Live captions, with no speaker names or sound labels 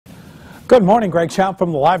Good morning, Greg Schaub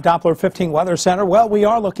from the Live Doppler 15 Weather Center. Well, we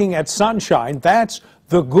are looking at sunshine. That's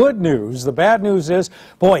the good news. The bad news is,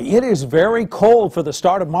 boy, it is very cold for the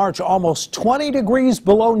start of March, almost 20 degrees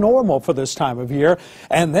below normal for this time of year.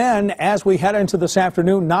 And then as we head into this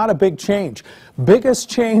afternoon, not a big change. Biggest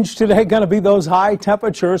change today going to be those high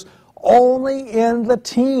temperatures, only in the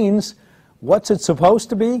teens. What's it supposed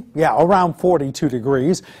to be? Yeah, around 42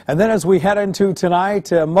 degrees. And then as we head into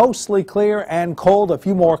tonight, mostly clear and cold. A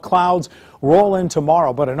few more clouds roll in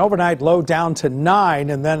tomorrow, but an overnight low down to 9,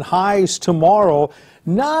 and then highs tomorrow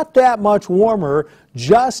not that much warmer,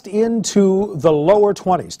 just into the lower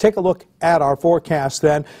 20s. Take a look at our forecast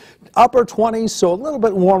then. Upper 20s, so a little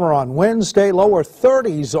bit warmer on Wednesday, lower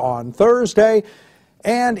 30s on Thursday,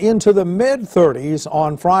 and into the mid-30s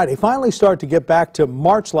on Friday. Finally start to get back to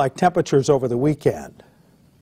March-like temperatures over the weekend.